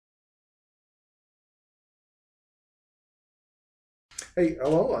Hey,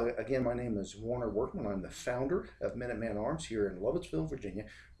 hello. Again, my name is Warner Workman. I'm the founder of Minuteman Arms here in Lovettsville, Virginia,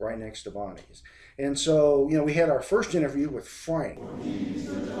 right next to Bonnie's. And so, we had our first interview with Frank.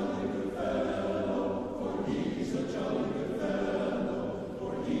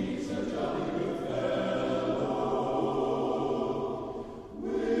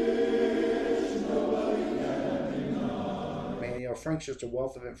 Man, Frank's just a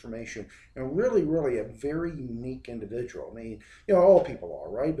wealth of information and really, really a very unique individual. I mean, all people are,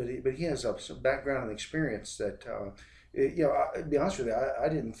 right? But he has some background and experience that, I'll be honest with you, I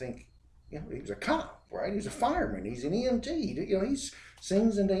didn't think, he was a cop, right? He's a fireman. He's an EMT. He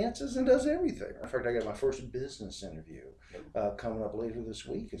sings and dances and does everything. In fact, I got my first business interview coming up later this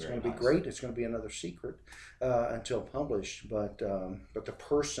week. It's going to be great. It's going to be another secret until published. But the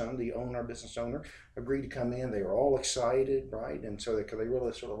person, the owner, business owner, agreed to come in. They were all excited, right? And so they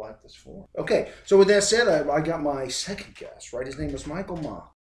really sort of liked this form. Okay, so with that said, I got my second guest, right? His name was Michael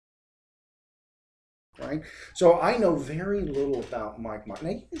Mock. Right, so I know very little about Mike Mock.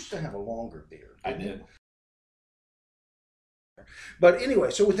 Now, you used to have a longer beard. I did. But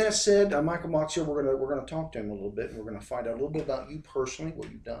anyway, so with that said, Michael Mock's here. We're gonna talk to him a little bit, and we're gonna find out a little bit about you personally, what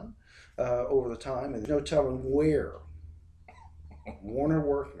you've done over the time, and no telling where Warner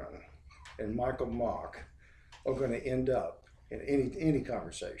Workman and Michael Mock are going to end up in any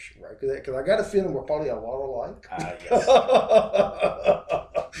conversation, right? Because I got a feeling we're probably a lot alike. Yes.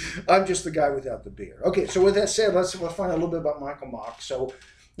 I'm just the guy without the beard. Okay, so with that said, let's find out a little bit about Michael Mock. So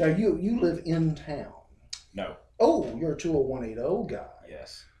now you live in town. No. Oh, you're a 20180 guy.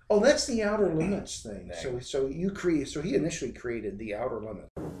 Yes. Oh, that's the Outer Limits thing. So he initially created the Outer Limits.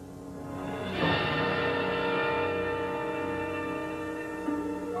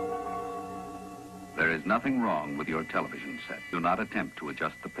 There is nothing wrong with your television set. Do not attempt to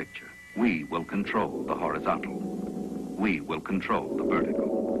adjust the picture. We will control the horizontal. We will control the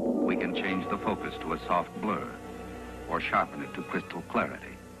vertical. We can change the focus to a soft blur or sharpen it to crystal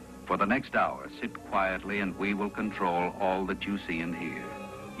clarity. For the next hour, sit quietly and we will control all that you see and hear.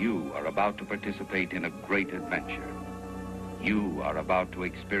 You are about to participate in a great adventure. You are about to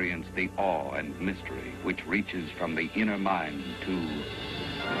experience the awe and mystery which reaches from the inner mind to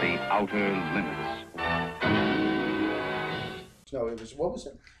the outer limits. No, it was, what was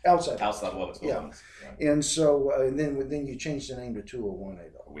it? Outside Limits. Yeah. And so, and then you changed the name to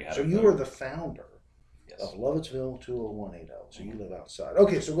 20180. So you were the founder of Lovettsville 20180. So you live outside.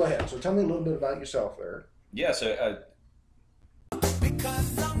 Okay, so go ahead. So tell me a little bit about yourself there. Yeah, so...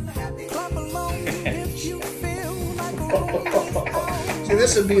 Because I'm happy. Clap along if you feel like a See,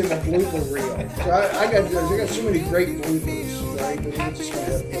 this would be in the blooper reel. So I got so many great bloopers, right? But we're just going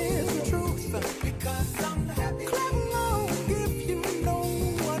to have because I'm happy. Clap along if you know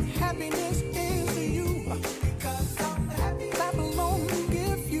what happiness is to you. Because I'm happy. Clap along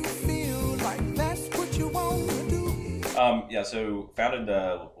if you feel like that's what you want to do. Yeah, so founded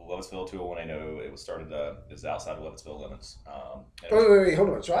Lovettsville 20180. It was started is outside of Lovettsville limits. Wait, hold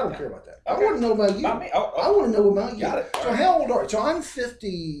on. So I don't care about that. Okay. I want to know about you. About me? I want to know about you. Got it. So how old are you? So I'm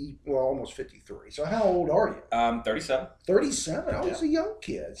 50, well, almost 53. So how old are you? 37. 37? I was a young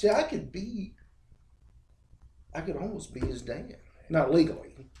kid. See, I could almost be his dad. Not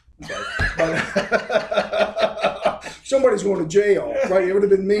legally. But somebody's going to jail, right? It would have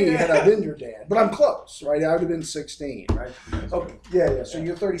been me had I been your dad. But I'm close, right? I would have been 16, right? Okay. Yeah. So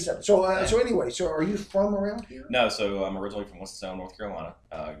you're 37. So anyway, so are you from around here? No, so I'm originally from Winston-Salem, North Carolina.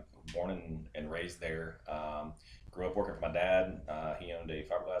 Born and raised there. Grew up working for my dad. He owned a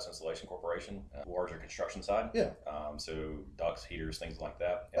fiberglass installation corporation, larger construction side. Yeah. So ducts, heaters, things like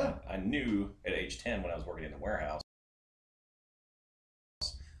that. And I knew at age 10 when I was working in the warehouse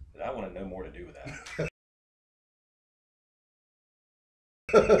that I wanted no more to do with that.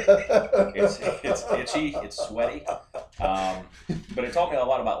 It's itchy, it's sweaty, but it taught me a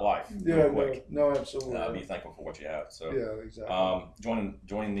lot about life. Yeah, quick. No, absolutely. Be thankful for what you have. So yeah, exactly.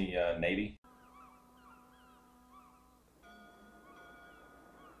 Joining the Navy.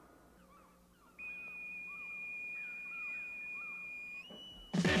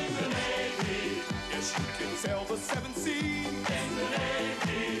 In the Navy, yes, you can sail the seven seas. In the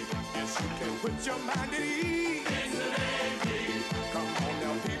Navy, yes, you can put your mind at ease. In the Navy, come on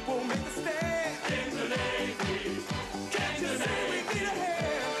now, people, make a stand. In the Navy, can't you see we need a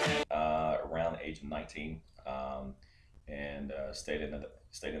hand? Around the age of 19, and stayed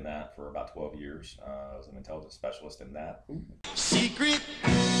in that for about 12 years. I was an intelligence specialist in that. Secret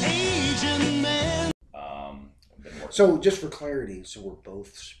agent man. So just for clarity, so we're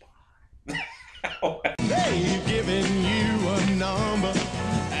both spies. They've given you a number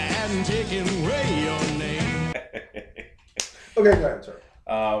and taken away your name. Okay, go ahead, sorry.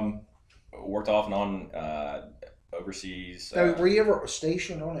 Worked off and on overseas. Now, were you ever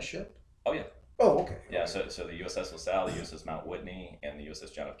stationed on a ship? Oh yeah. Oh, okay. Yeah, so the USS LaSalle, the USS Mount Whitney, and the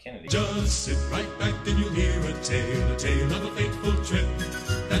USS John F. Kennedy. Just sit right back and you'll hear a tale of a fateful trip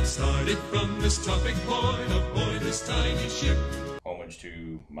that started from this tropic point aboard this tiny ship. Homage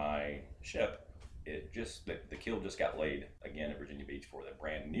to my ship, the keel just got laid again at Virginia Beach for the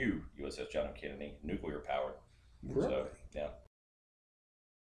brand new USS John F. Kennedy, nuclear powered. Really? So, yeah.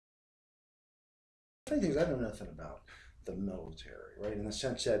 The thing is, I know nothing about the military, right? In the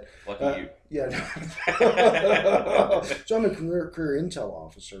sense that, Lucky you. yeah. So I'm a career intel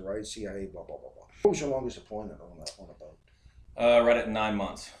officer, right? CIA, blah blah blah blah. What was your longest deployment on a boat? Right at 9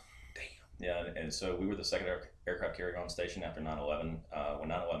 months. Damn. Yeah, and so we were the second aircraft carrier on station after 9/11. When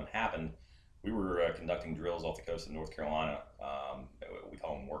 9/11 happened, we were conducting drills off the coast of North Carolina. We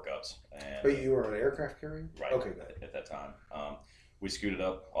call them workups. And But you were an aircraft carrier? right. Okay, good. At that time, we scooted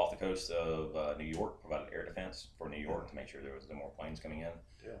up off the coast of New York, provided air defense for New York to make sure there was no more planes coming in.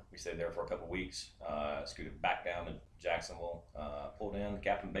 Yeah. We stayed there for a couple of weeks. Scooted back down to Jacksonville. Pulled in. The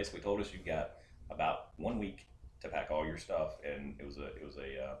captain basically told us you've got about 1 week to pack all your stuff, and it was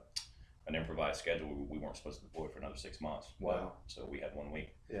an improvised schedule. We weren't supposed to deploy for another 6 months. Wow. So we had 1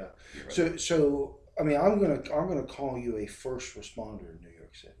 week. Yeah. to get ready. So I mean, I'm gonna call you a first responder in New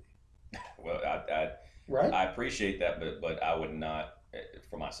York City, Well, right? I appreciate that, but I would not,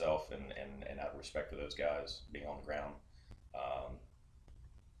 for myself and out of respect for those guys being on the ground.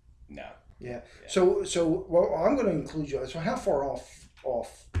 No. Yeah. So well, I'm going to include you. So how far off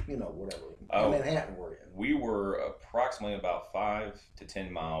whatever Manhattan were you? We were approximately about 5 to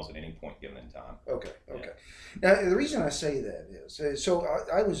 10 miles at any point given in time. Okay. Now the reason I say that is, so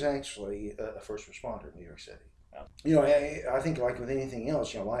I was actually a first responder in New York City. Yeah. I think like with anything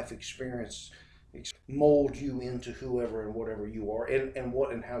else, life experience mold you into whoever and whatever you are, and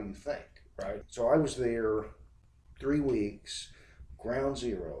what and how you think, right? So I was there 3 weeks. Ground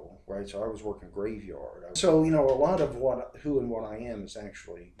zero, right? So I was working graveyard. So, a lot of who and what I am is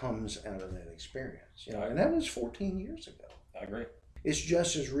actually comes out of that experience, and that was 14 years ago. I agree. It's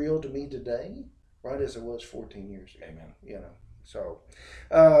just as real to me today, right, as it was 14 years ago. Amen. So,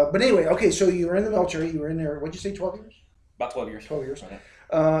 but anyway, okay, so you were in the military, you were in there, what'd you say, 12 years? About 12 years. 12 years.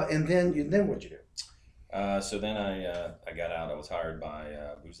 Right. And then what'd you do? So then I got out. I was hired by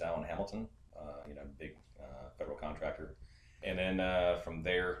Booz Allen Hamilton, big federal contractor. And then from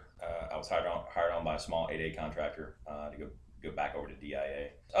there, I was hired on by a small 8A contractor to go back over to DIA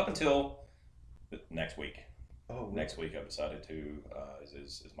up until next week. Oh, really? Next week, I've decided to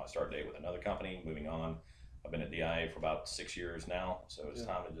is my start date with another company. Moving on, I've been at DIA for about 6 years now, so it's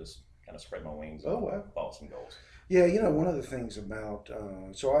time to just kind of spread my wings. Oh, wow. And follow some goals. Yeah, one of the things about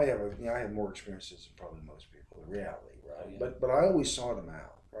so I have more experiences than probably most people. The reality, right? Oh, yeah. But I always sought them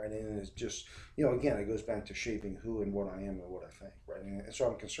out. Right, and it's just again, it goes back to shaping who and what I am and what I think, right? And so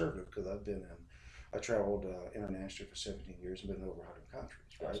I'm conservative because I traveled internationally for 17 years and been in over 100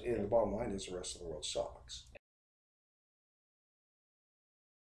 countries, right? And the bottom line is the rest of the world sucks,